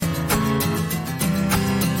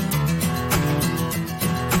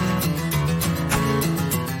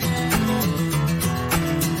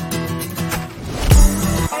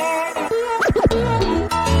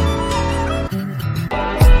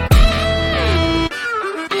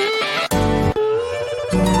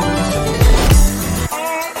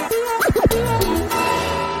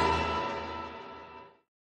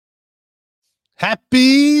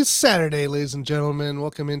Saturday, ladies and gentlemen.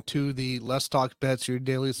 Welcome into the Let's Talk Bets, your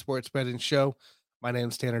daily sports betting show. My name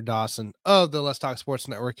is Tanner Dawson of the Let's Talk Sports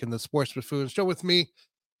Network and the Sports Buffoons show. With me,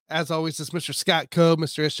 as always, is Mr. Scott Cobe,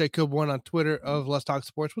 Mr. SJ Cobe1 on Twitter of Let's Talk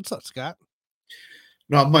Sports. What's up, Scott?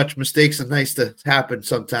 Not much. Mistakes are nice to happen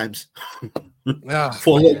sometimes.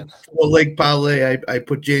 Full leg parlay. I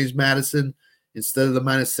put James Madison instead of the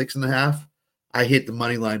 -6.5. I hit the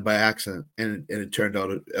money line by accident, and it turned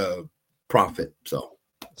out a profit. So,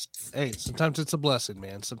 hey, sometimes it's a blessing,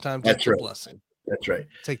 man. Sometimes That's it's right. a blessing. That's right.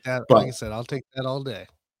 Take that. But, like I said, I'll take that all day.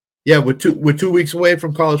 Yeah, we're 2 weeks away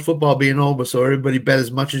from college football being over, so everybody bet as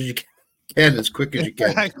much as you can as quick as you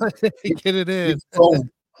can. Get it in.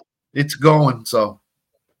 It's going. So.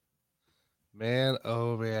 Man,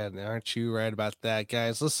 oh man, aren't you right about that,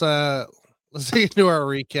 guys? Let's get into our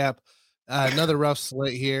recap. Another rough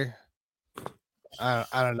slate here. I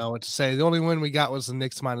don't know what to say. The only win we got was the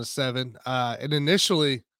Knicks -7. And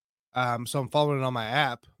initially, so I'm following it on my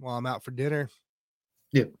app while I'm out for dinner.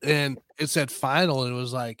 Yeah. And it said final, and it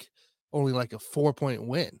was like only like a 4-point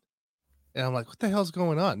win. And I'm like, what the hell's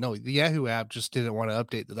going on? No, the Yahoo app just didn't want to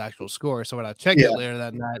update the actual score. So when I checked it later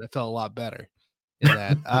that night, I felt a lot better in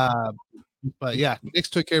that. But yeah, Knicks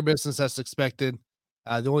took care of business as expected.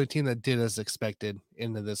 The only team that did as expected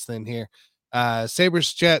into this thing here.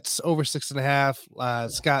 Sabres Jets over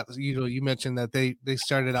 6.5. Scott, you mentioned that they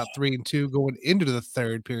started out 3-2 going into the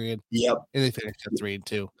third period. Yep. And they finished at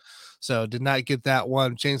 3-2. So did not get that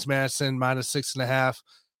one. James Madison -6.5.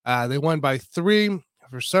 They won by 3.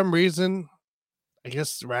 For some reason, I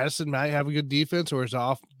guess Madison might have a good defense, or it's an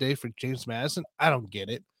off day for James Madison. I don't get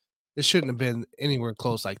it. It shouldn't have been anywhere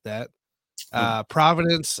close like that.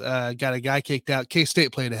 Providence got a guy kicked out.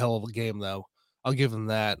 K-State played a hell of a game, though. I'll give them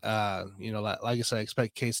that. Like I said, I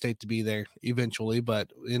expect K-State to be there eventually,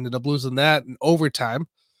 but ended up losing that in overtime.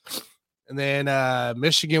 And then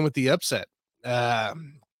Michigan with the upset.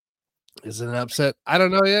 Is it an upset? I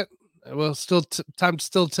don't know yet. Well, still time to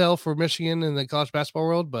still tell for Michigan in the college basketball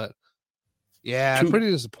world, but yeah, pretty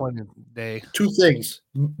disappointing day. 2 things.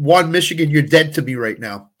 1, Michigan, you're dead to me right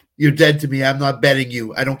now. You're dead to me. I'm not betting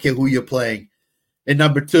you. I don't care who you're playing. And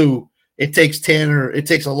number 2, it takes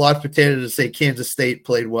a lot for Tanner to say Kansas State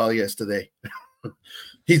played well yesterday.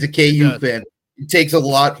 He's a KU fan. It takes a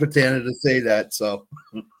lot for Tanner to say that. So,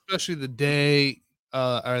 especially the day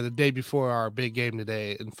or the day before our big game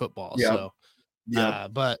today in football. Yep. So,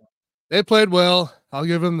 but they played well. I'll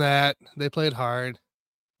give them that. They played hard.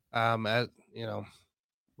 We'll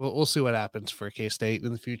see what happens for K-State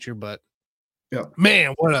in the future, but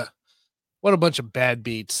man, what a bunch of bad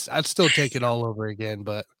beats. I'd still take it all over again,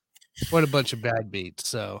 but what a bunch of bad beats.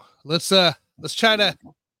 So let's try to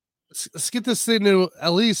let's get this thing to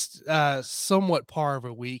at least somewhat par of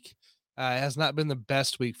a week. It has not been the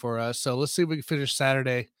best week for us, so let's see if we can finish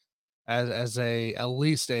Saturday as at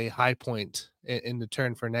least a high point in the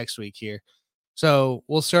turn for next week here. So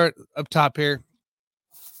we'll start up top here.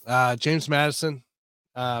 James Madison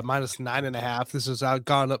 -9.5. This has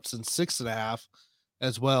gone up since 6.5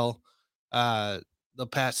 as well. The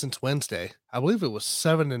past since Wednesday. I believe it was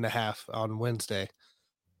 7.5 on Wednesday.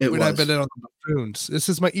 When I bet it on the Buffoons. This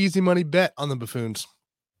is my easy money bet on the Buffoons.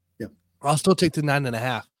 Yeah. I'll still take the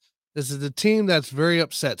 9.5. This is a team that's very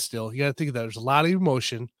upset still. You got to think that there's a lot of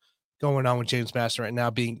emotion going on with James Madison right now,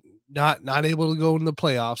 being not able to go in the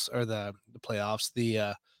playoffs or the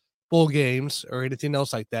bowl games or anything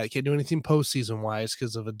else like that. Can't do anything postseason wise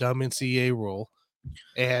because of a dumb NCAA rule.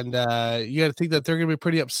 And you got to think that they're going to be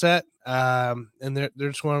pretty upset. And they're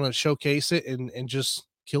just want to showcase it and just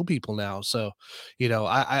kill people now. So,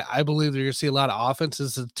 I believe they're going to see a lot of offense.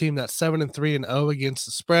 This is a team that's 7-3-0 against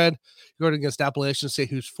the spread. You're going against Appalachian State,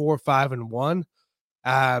 who's 4-5-1.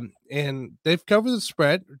 And they've covered the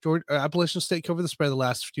spread. Appalachian State covered the spread the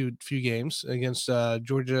last few games against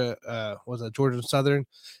Georgia. Georgia Southern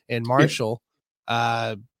and Marshall.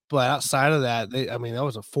 But outside of that, that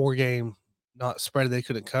was a 4-game not spread they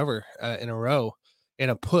couldn't cover in a row in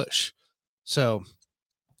a push. So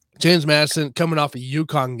James Madison coming off a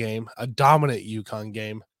UConn game, a dominant UConn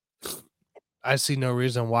game. I see no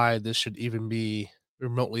reason why this should even be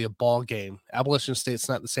remotely a ball game. Appalachian State's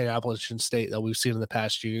not the same Appalachian State that we've seen in the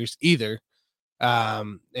past years either.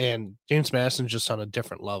 And James Madison's just on a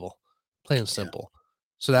different level, plain and simple.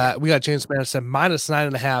 So that we got James Madison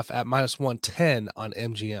 -9.5 at -110 on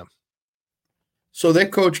MGM. So their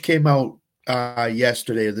coach came out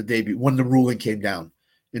yesterday or the day when the ruling came down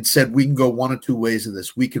and said we can go one or two ways in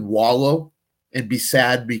this. We can wallow and be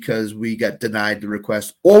sad because we got denied the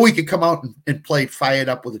request, or we could come out and play fired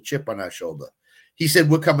up with a chip on our shoulder. He said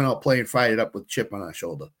we're coming out playing fired up with a chip on our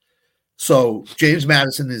shoulder. So James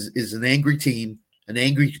Madison is an angry team. an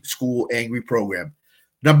angry school, angry program.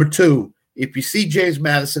 Number two, if you see James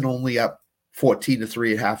Madison only up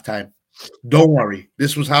 14-3 at halftime, don't worry.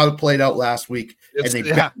 This was how it played out last week, and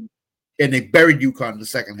they buried UConn in the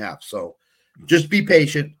second half. So just be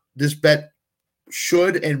patient. This bet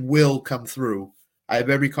should and will come through. I have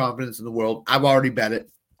every confidence in the world. I've already bet it.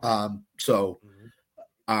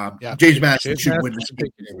 James Madison should win this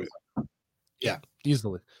game. Yeah,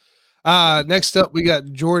 easily. Next up, we got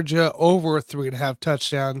Georgia over 3.5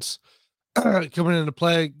 touchdowns coming into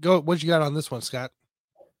play. Go. What you got on this one, Scott?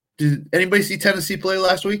 Did anybody see Tennessee play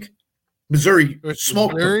last week? Missouri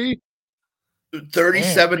smoked them.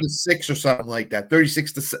 37-6 or something like that.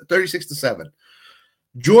 36-7.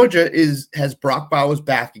 Georgia has Brock Bowers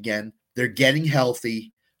back again. They're getting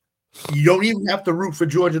healthy. You don't even have to root for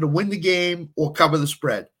Georgia to win the game or cover the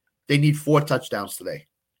spread. They need 4 touchdowns today,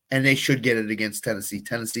 and they should get it against Tennessee.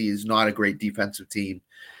 Tennessee is not a great defensive team,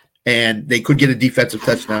 and they could get a defensive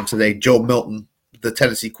touchdown today. Joe Milton, the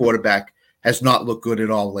Tennessee quarterback, has not looked good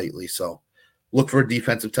at all lately, so look for a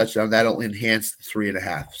defensive touchdown. That'll enhance the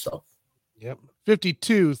 3.5. So, yep.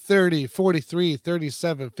 52, 30, 43,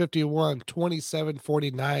 37, 51, 27,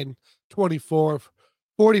 49, 24,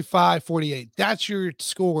 45, 48. That's your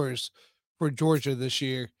scores for Georgia this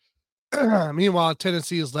year. Meanwhile,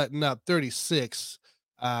 Tennessee is letting up 36,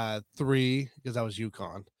 3, because that was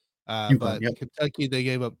UConn. But yep. Kentucky, they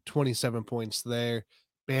gave up 27 points there.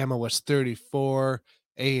 Bama was 34.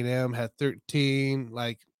 A&M had 13.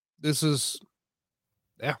 Like, this is,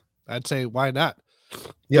 I'd say why not?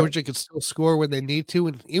 Yep. Georgia can still score when they need to,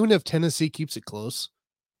 and even if Tennessee keeps it close,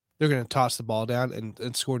 they're going to toss the ball down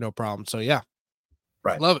and score no problem. So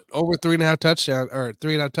right, love it. Over 3.5 touchdowns or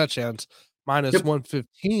 3.5 touchdowns minus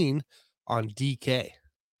 115 on DK.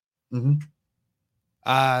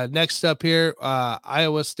 Next up here,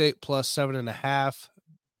 Iowa State plus 7.5.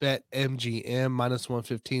 Bet MGM minus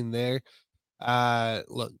 115 there.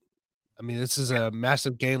 Look, I mean, this is a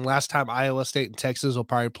massive game. Last time Iowa State and Texas will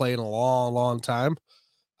probably play in a long, long time.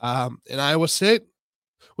 In Iowa State,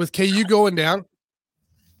 with KU going down,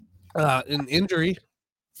 in injury,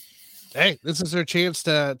 hey, this is their chance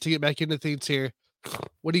to get back into things here.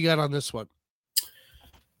 What do you got on this one?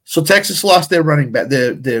 So Texas lost their running back,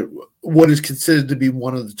 what is considered to be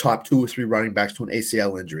one of the top 2 or 3 running backs to an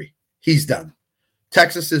ACL injury. He's done.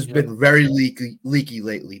 Texas has been very leaky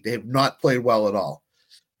lately. They have not played well at all.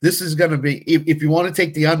 This is going to be, if you want to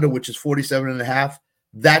take the under, which is 47.5,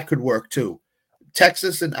 that could work too.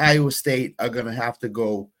 Texas and Iowa State are going to have to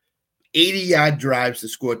go 80-yard drives to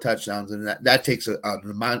score touchdowns, and that takes an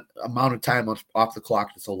amount of time off the clock.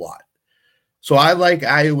 That's a lot. So I like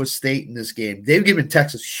Iowa State in this game. They've given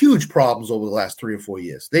Texas huge problems over the last 3 or 4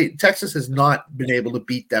 years. Texas has not been able to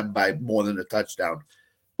beat them by more than a touchdown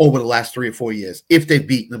over the last 3 or 4 years, if they've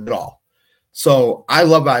beaten them at all. So I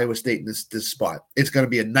love Iowa State in this spot. It's going to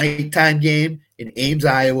be a nighttime game in Ames,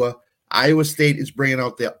 Iowa. Iowa State is bringing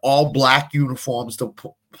out their all-black uniforms to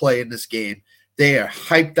play in this game. They are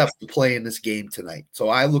hyped up to play in this game tonight. So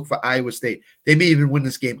I look for Iowa State. They may even win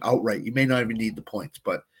this game outright. You may not even need the points,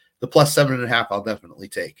 but the plus 7.5 I'll definitely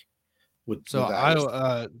take.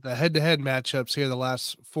 Iowa, the head-to-head matchups here the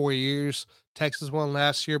last 4 years, Texas won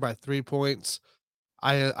last year by 3 points.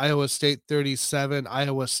 Iowa State 37,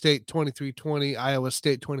 Iowa State 23-20, Iowa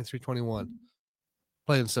State 23-21.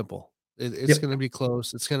 Plain and simple. It's going to be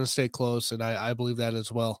close. It's going to stay close, and I believe that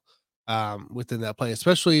as well within that play,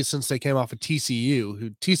 especially since they came off of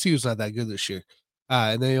TCU. TCU's not that good this year,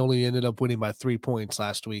 and they only ended up winning by 3 points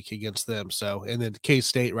last week against them. So, and then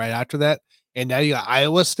K-State right after that, and now you got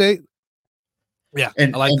Iowa State. Yeah, I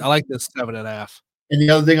like this 7.5. And the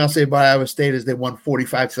other thing I'll say about Iowa State is they won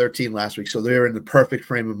 45-13 last week, so they're in the perfect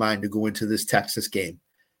frame of mind to go into this Texas game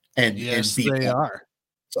and beat they them. Are.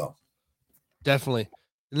 So definitely.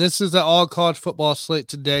 And this is the all college football slate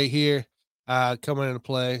today here coming into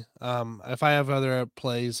play. If I have other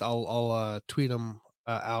plays, I'll tweet them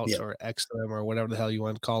out or X them or whatever the hell you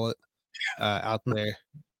want to call it out there.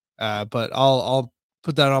 But I'll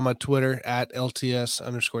put that on my Twitter at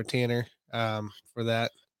LTS_Tanner for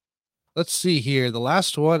that. Let's see here. The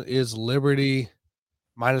last one is Liberty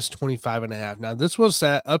minus 25.5. Now this was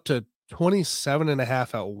set up to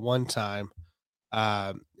 27.5 at one time.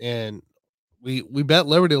 And we bet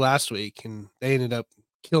Liberty last week and they ended up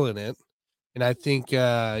killing it. And I think you're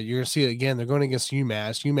gonna see it again. They're going against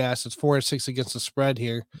UMass. UMass is 4-6 against the spread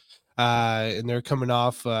here. And they're coming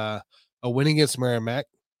off a win against Merrimack.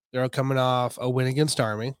 They're coming off a win against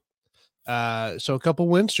Army. So a couple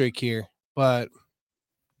win streak here, but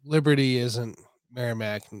Liberty isn't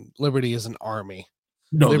Merrimack. Liberty isn't Army.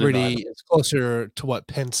 No, Liberty is closer to what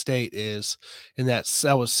Penn State is, and that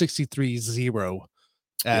was 63-0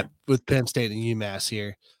 with Penn State and UMass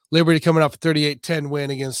here. Liberty coming off a 38-10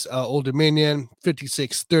 win against Old Dominion,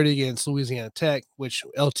 56-30 against Louisiana Tech, which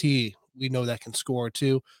LT, we know that can score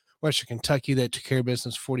too. Western Kentucky, that took care of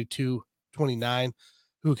business 42-29,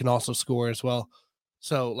 who can also score as well.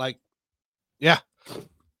 So,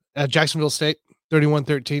 Jacksonville State,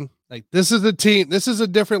 31-13. Like, this is a team. This is a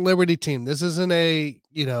different Liberty team. This isn't a,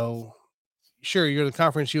 sure, you're the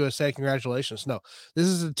Conference USA. Congratulations. No, this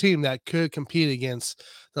is a team that could compete against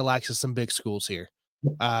the likes of some big schools here.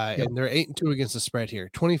 And they're 8-2 against the spread here,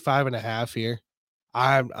 25.5 here.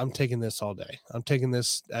 I'm taking this all day. I'm taking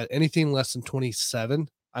this at anything less than 27.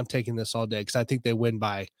 I'm taking this all day because I think they win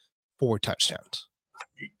by 4 touchdowns.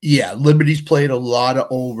 Yeah, Liberty's played a lot of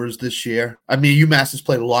overs this year. I mean, UMass has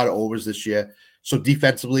played a lot of overs this year. So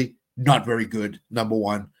defensively, not very good, number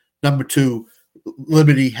one. Number two,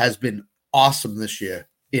 Liberty has been awesome this year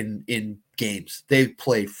in games. They've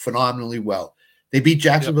played phenomenally well. They beat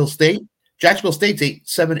Jacksonville State. Jacksonville State's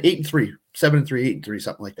 7-3, 8-3,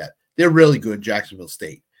 something like that. They're really good, Jacksonville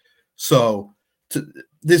State. So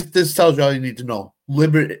this tells you all you need to know.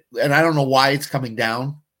 Liberty, and I don't know why it's coming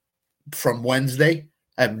down from Wednesday.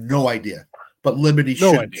 I have no idea. But Liberty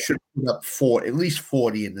should put up at least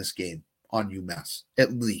 40 in this game on UMass,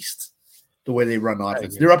 at least the way they run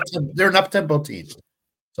offense. They're an up-tempo team.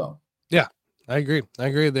 So yeah, I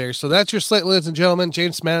agree there. So that's your slate, ladies and gentlemen.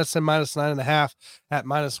 James Madison -9.5 at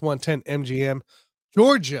 -110 MGM.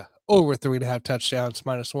 Georgia over 3.5 touchdowns,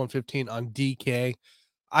 -115 on DK.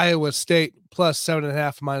 Iowa State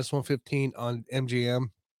 +7.5, -115 on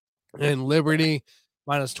MGM. And Liberty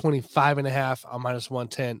 -25.5 on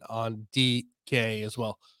 -110 on DK as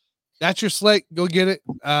well. That's your slate. Go get it.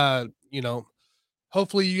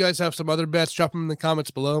 Hopefully you guys have some other bets. Drop them in the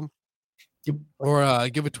comments below. Or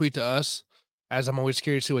give a tweet to us, as I'm always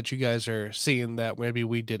curious to see what you guys are seeing that maybe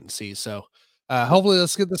we didn't see. So hopefully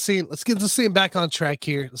let's get the scene back on track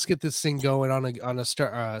here. Let's get this thing going on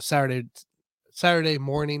a Saturday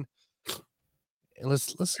morning. And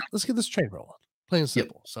let's get this train rolling. Plain and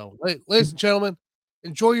simple. So ladies and gentlemen,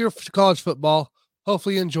 enjoy your college football.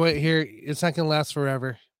 Hopefully you enjoy it here. It's not gonna last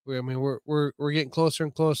forever. We're getting closer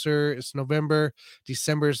and closer. It's November.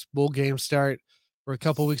 December's bowl games start. We're a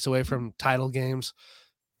couple weeks away from title games.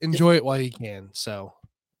 Enjoy it while you can. So,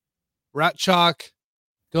 Rat Chalk,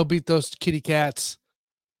 go beat those kitty cats.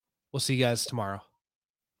 We'll see you guys tomorrow.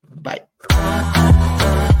 Bye.